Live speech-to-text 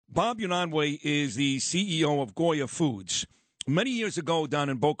Bob Unanue is the CEO of Goya Foods. Many years ago down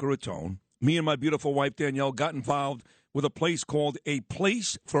in Boca Raton, me and my beautiful wife Danielle got involved with a place called A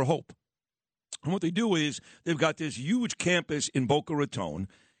Place for Hope. And what they do is they've got this huge campus in Boca Raton,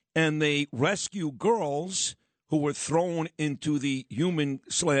 and they rescue girls who were thrown into the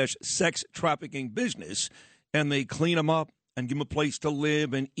human/sex trafficking business, and they clean them up and give them a place to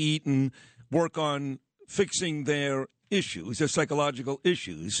live and eat and work on fixing their issues, their psychological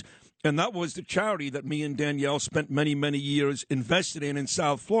issues. And that was the charity that me and Danielle spent many, many years invested in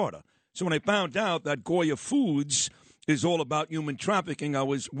South Florida. So when I found out that Goya Foods is all about human trafficking, I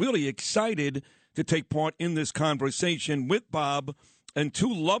was really excited to take part in this conversation with Bob and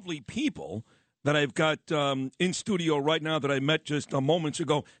two lovely people that I've got in studio right now that I met just moments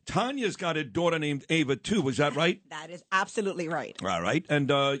ago. Tanya's got a daughter named Ava, too. Is that right? That is absolutely right. All right. And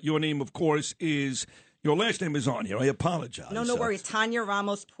your name, of course, is... Your last name is on here. I apologize. No worries. Tanya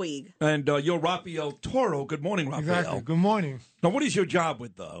Ramos Puig. And you're Rafael Toro. Good morning, Rafael. Exactly. Good morning. Now, what is your job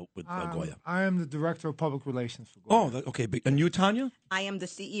with Goya? I am the Director of Public Relations for Goya. Oh, okay. And you, Tanya? I am the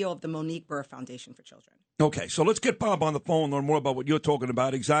CEO of the Monique Burr Foundation for Children. Okay, so let's get Bob on the phone, learn more about what you're talking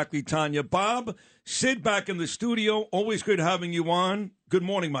about. Exactly, Tanya. Bob, Sid back in the studio. Always good having you on. Good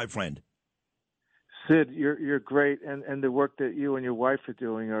morning, my friend. Sid, you're great, and the work that you and your wife are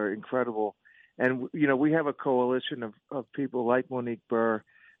doing are incredible. And, you know, we have a coalition of people like Monique Burr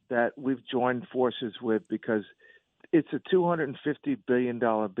that we've joined forces with because it's a $250 billion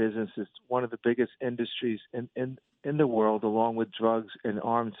business. It's one of the biggest industries in the world, along with drugs and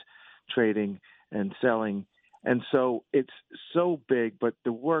arms trading and selling. And so it's so big, but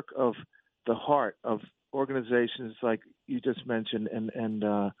the work of the heart of organizations like you just mentioned and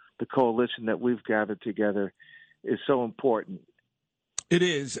the coalition that we've gathered together is so important. It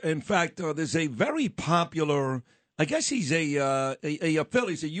is. In fact, there's a very popular, I guess he's he's a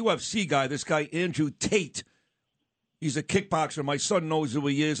UFC guy, this guy, Andrew Tate. He's a kickboxer. My son knows who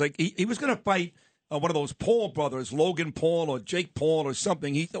he is. Like he was going to fight one of those Paul brothers, Logan Paul or Jake Paul or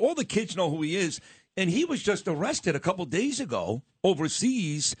something. All the kids know who he is. And he was just arrested a couple days ago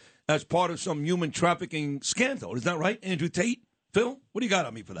overseas as part of some human trafficking scandal. Is that right, Andrew Tate? Phil, what do you got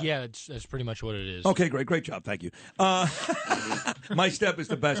on me for that? Yeah, that's pretty much what it is. Okay, great job, thank you. My step is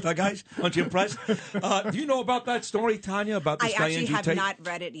the best, huh, guys? Aren't you impressed? Do you know about that story, Tanya, about this guy, Andrew Tate? I actually have not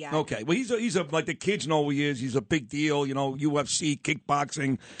read it yet. Okay, well, he's a like the kids know who he is. He's a big deal, you know, UFC,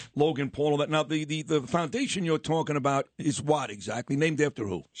 kickboxing, Logan Paul, all that. Now, the foundation you're talking about is what exactly? Named after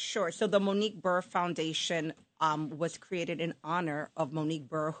who? Sure. So the Monique Burr Foundation was created in honor of Monique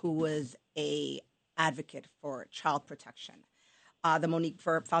Burr, who was a advocate for child protection. The Monique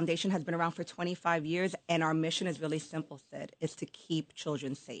Burr Foundation has been around for 25 years, and our mission is really simple, Sid, is to keep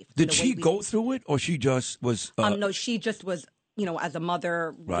children safe. Did she go through it, or she just was... No, she just was, you know, as a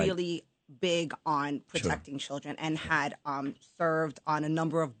mother, really big on protecting children and had served on a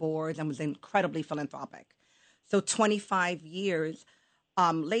number of boards and was incredibly philanthropic. So 25 years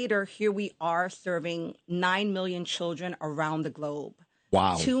later, here we are serving 9 million children around the globe.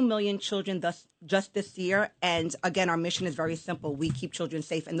 Wow. 2 million children just this year. And again, our mission is very simple. We keep children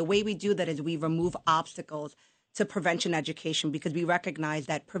safe. And the way we do that is we remove obstacles to prevention education because we recognize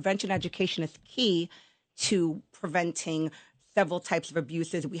that prevention education is key to preventing several types of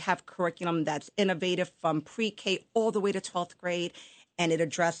abuses. We have curriculum that's innovative from pre-K all the way to 12th grade. And it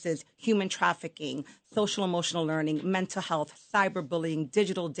addresses human trafficking, social emotional learning, mental health, cyberbullying,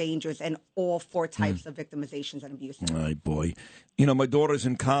 digital dangers, and all 4 types of victimizations and abuses. All right, boy. You know, my daughter's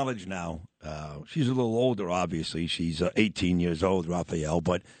in college now. She's a little older, obviously. She's 18 years old, Rafael.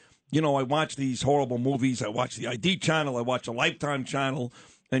 But, you know, I watch these horrible movies. I watch the ID channel. I watch the Lifetime channel.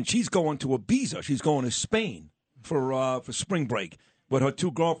 And she's going to Ibiza. She's going to Spain for spring break. With her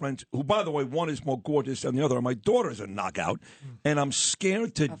 2 girlfriends, who, by the way, one is more gorgeous than the other. My daughter's a knockout, and I'm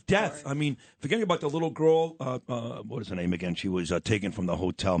scared to death. I mean, forgetting about the little girl, what is her name again? She was taken from the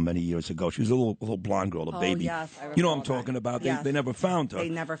hotel many years ago. She was a little blonde girl, a baby. Yes, I you know what I'm talking about. Yes. They never found her. They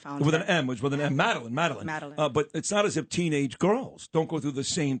never found with her. An M, which with an M. Madeline. But it's not as if teenage girls don't go through the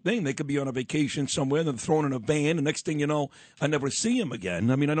same thing. They could be on a vacation somewhere, then thrown in a van, and next thing you know, I never see them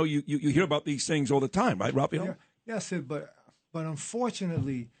again. I mean, I know you hear about these things all the time, right, Rafael? Yeah, yes, but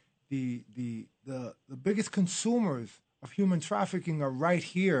unfortunately, the biggest consumers of human trafficking are right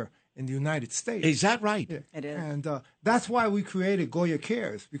here in the United States. Is that right? Yeah. It is. And that's why we created Goya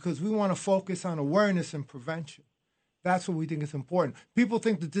Cares, because we want to focus on awareness and prevention. That's what we think is important. People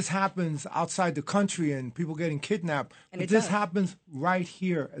think that this happens outside the country and people getting kidnapped, but this happens right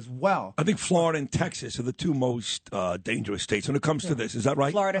here as well. I think Florida and Texas are the two most dangerous states when it comes to this. Is that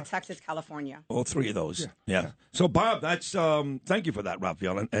right? Florida, Texas, California. All three of those. Yeah. So, Bob, that's thank you for that,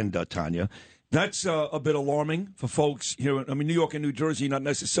 Rafael and Tanya. That's a bit alarming for folks here. I mean, New York and New Jersey, not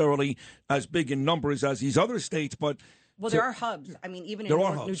necessarily as big in numbers as these other states, but... Well, there are hubs. I mean, even in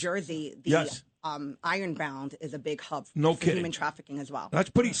New Jersey, the Ironbound is a big hub for human trafficking as well. That's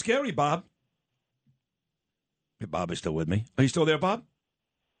pretty scary, Bob. Hey, Bob is still with me. Are you still there, Bob?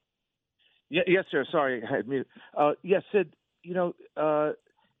 Yeah, yes, sir. Sorry, I had muted. Yes, Sid,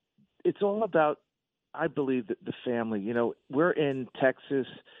 it's all about, I believe, the family. We're in Texas.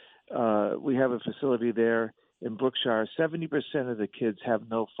 We have a facility there in Brookshire. 70% of the kids have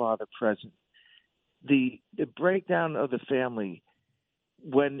no father present. The breakdown of the family,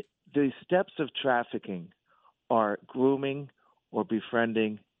 when the steps of trafficking are grooming or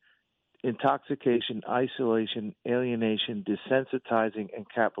befriending, intoxication, isolation, alienation, desensitizing, and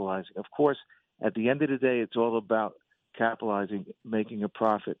capitalizing. Of course, at the end of the day, it's all about capitalizing, making a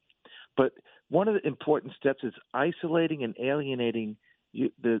profit. But one of the important steps is isolating and alienating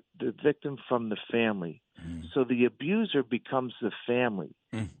the victim from the family. So the abuser becomes the family.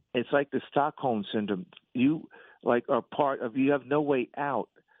 It's like the Stockholm syndrome. You are part of. You have no way out,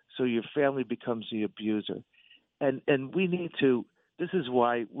 so your family becomes the abuser. And we need to. This is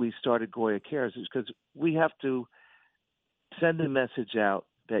why we started Goya Cares, is because we have to send a message out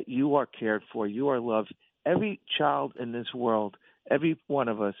that you are cared for, you are loved. Every child in this world, every one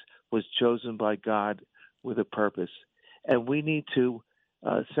of us, was chosen by God with a purpose, and we need to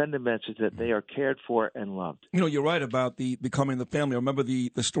send a message that they are cared for and loved. You're right about the becoming the family. I remember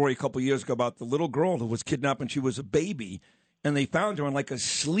the story a couple of years ago about the little girl who was kidnapped when she was a baby, and they found her in like a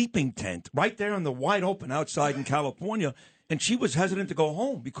sleeping tent right there in the wide open outside in California, and she was hesitant to go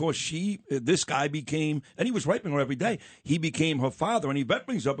home because this guy became, and he was raping her every day. He became her father, and that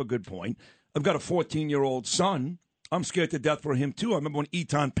brings up a good point. I've got a 14-year-old son. I'm scared to death for him, too. I remember when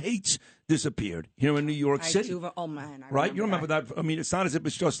Eton Pates disappeared here in New York City. Oh, man. Right? You remember that? I mean, it's not as if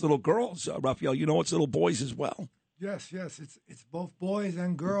it's just little girls, Rafael. It's little boys as well. Yes. It's both boys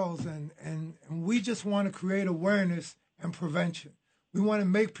and girls, and we just want to create awareness and prevention. We want to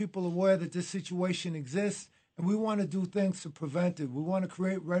make people aware that this situation exists, and we want to do things to prevent it. We want to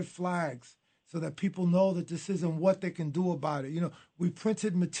create red flags so that people know that this isn't what they can do about it. We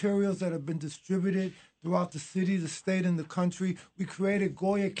printed materials that have been distributed throughout the city, the state, and the country. We created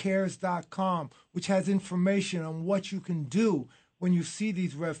GoyaCares.com, which has information on what you can do when you see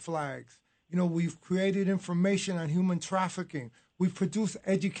these red flags. We've created information on human trafficking. We've produced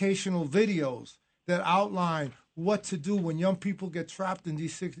educational videos that outline what to do when young people get trapped in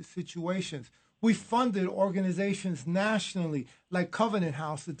these situations. We funded organizations nationally, like Covenant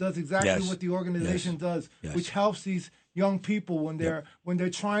House, that does exactly what the organization does, which helps these young people when they're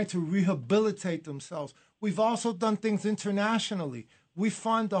trying to rehabilitate themselves. We've also done things internationally. We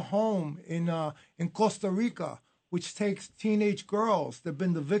fund a home in Costa Rica, which takes teenage girls that've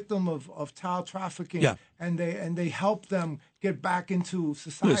been the victim of child trafficking, and they help them get back into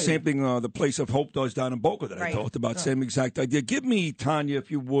society. The same thing the Place of Hope does down in Boca that I talked about. Same exact idea. Give me, Tanya, if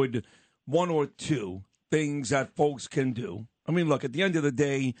you would, one or two things that folks can do. I mean, look, at the end of the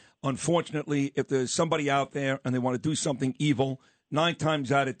day, unfortunately, if there's somebody out there and they want to do something evil, 9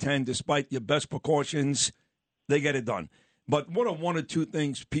 times out of 10, despite your best precautions, they get it done. But what are one or two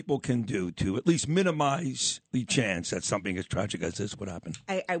things people can do to at least minimize the chance that something as tragic as this would happen?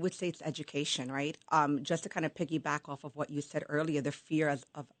 I would say it's education, right? Just to kind of piggyback off of what you said earlier, the fear of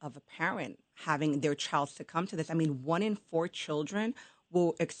a parent having their child succumb to this. I mean, 1 in 4 children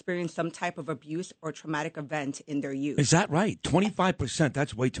will experience some type of abuse or traumatic event in their youth. Is that right? 25%,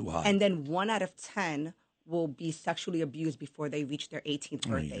 that's way too high. And then 1 out of 10 will be sexually abused before they reach their 18th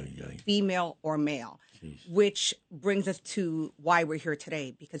birthday, female or male. Jeez. Which brings us to why we're here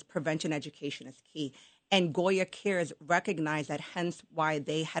today, because prevention education is key. And Goya Cares recognize that, hence why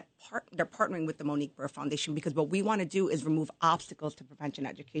they're partnering with the Monique Burr Foundation, because what we want to do is remove obstacles to prevention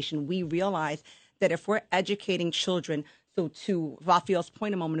education. We realize that if we're educating children, so to Rafael's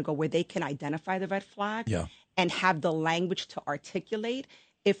point a moment ago, where they can identify the red flag and have the language to articulate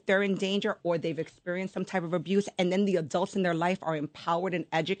if they're in danger or they've experienced some type of abuse, and then the adults in their life are empowered and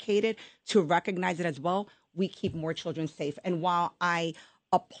educated to recognize it as well, we keep more children safe. And while I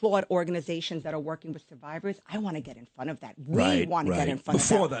applaud organizations that are working with survivors, I want to get in front of that. We want to get in front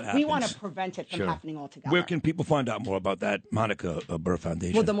Before of that. That happens. We want to prevent it from happening altogether. Where can people find out more about that Monica Burr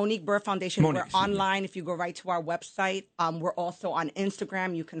Foundation? Well, the Monique Burr Foundation, we're online. If you go right to our website, we're also on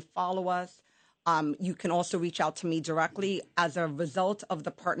Instagram. You can follow us. You can also reach out to me directly. As a result of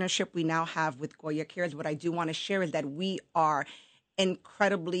the partnership we now have with Goya Cares, what I do want to share is that we are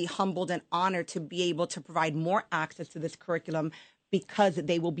incredibly humbled and honored to be able to provide more access to this curriculum because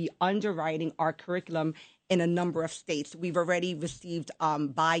they will be underwriting our curriculum in a number of states. We've already received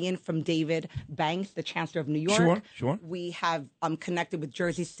buy-in from David Banks, the Chancellor of New York. Sure. We have connected with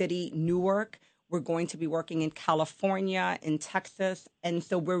Jersey City, Newark. We're going to be working in California, in Texas. And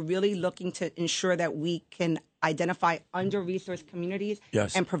so we're really looking to ensure that we can identify under-resourced communities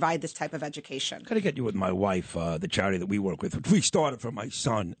and provide this type of education. Got to get you with my wife, the charity that we work with, which we started for my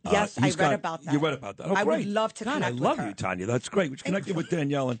son. Yes, I read about that. You read about that. Oh, I great. would love to connect with her. I love you, Tanya. That's great. We should connect you with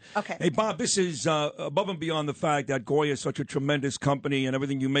Danielle. And, okay. Hey, Bob, this is above and beyond the fact that Goya is such a tremendous company and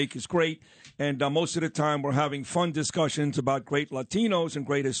everything you make is great. And most of the time we're having fun discussions about great Latinos and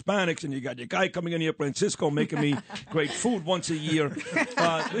great Hispanics. And you got your guy coming in here, Francisco, making me great food once a year.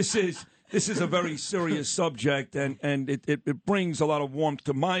 This is a very serious subject, and it brings a lot of warmth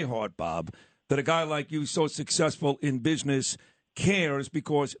to my heart, Bob, that a guy like you, so successful in business, cares,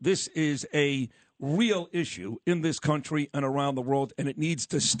 because this is a real issue in this country and around the world, and it needs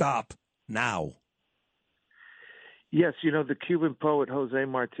to stop now. Yes, the Cuban poet Jose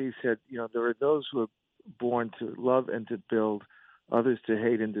Marti said, there are those who are born to love and to build, others to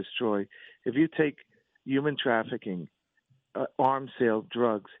hate and destroy. If you take human trafficking, arms sale,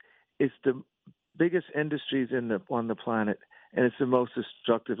 drugs, it's the biggest industries on the planet, and it's the most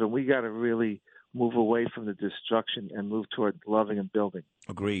destructive. And we got to really move away from the destruction and move toward loving and building.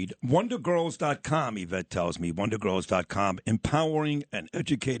 Agreed. WonderGirls.com, Yvette tells me. WonderGirls.com, empowering and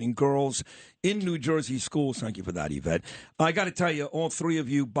educating girls in New Jersey schools. Thank you for that, Yvette. I got to tell you, all three of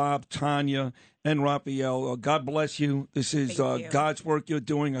you, Bob, Tanya, and Rafael, God bless you. This is God's work you're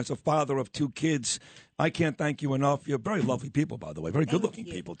doing as a father of two kids. I can't thank you enough. You're very lovely people, by the way. Very good-looking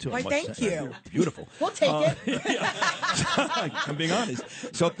people, too. Why, thank you. You're beautiful. We'll take it. I'm being honest.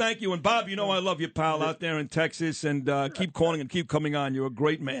 So thank you. And, Bob, I love you, pal, out there in Texas. And keep calling and keep coming on. You're a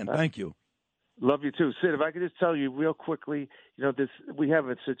great man. Thank you. Love you, too. Sid, if I could just tell you real quickly, we have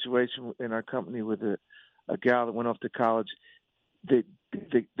a situation in our company with a gal that went off to college. The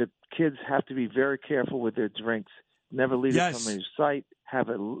kids have to be very careful with their drinks. Never leave it from their sight. Have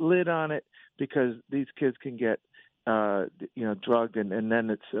a lid on it, because these kids can get, drugged, and then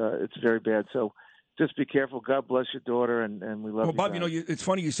it's very bad. So just be careful. God bless your daughter, and we love you. Well, Bob, it's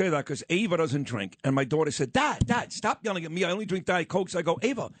funny you say that, because Ava doesn't drink, and my daughter said, Dad, stop yelling at me. I only drink Diet Cokes. I go,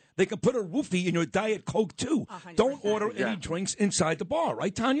 Ava, they can put a roofie in your Diet Coke, too. 100%. Don't order any drinks inside the bar.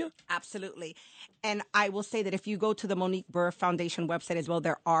 Right, Tanya? Absolutely. And I will say that if you go to the Monique Burr Foundation website as well,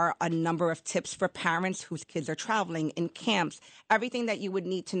 there are a number of tips for parents whose kids are traveling, in camps, everything that you would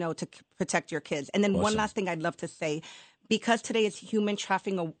need to know to protect your kids. And then one last thing I'd love to say, because today is Human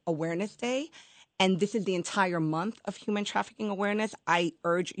Trafficking Awareness Day, and this is the entire month of human trafficking awareness, I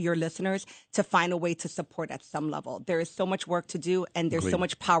urge your listeners to find a way to support at some level. There is so much work to do, and there's so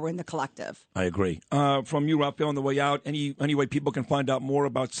much power in the collective. I agree. From you, Rafael, on the way out, any way people can find out more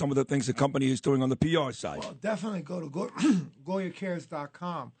about some of the things the company is doing on the PR side? Well, definitely go to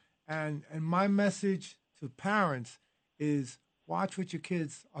GoyaCares.com. And my message to parents is, watch what your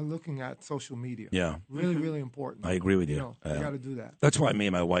kids are looking at social media. Yeah. Really, really important. I agree with you. You got to do that. That's why me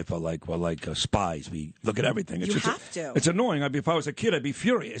and my wife are like spies. We look at everything. You have to. It's annoying. If I was a kid, I'd be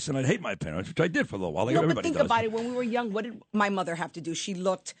furious, and I'd hate my parents, which I did for a little while. Like but think about it. When we were young, what did my mother have to do? She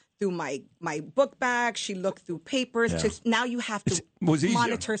looked through my book bag. She looked through papers. Now you have to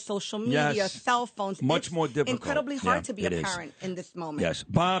monitor social media, cell phones. Much more difficult. Incredibly hard to be a parent in this moment. Yes.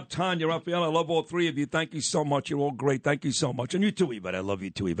 Bob, Tanya, Rafael, I love all three of you. Thank you so much. You're all great. Thank you so much. And you too, Yvette. I love you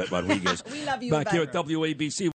too, Yvette Rodriguez. We love you, Back here at WABC.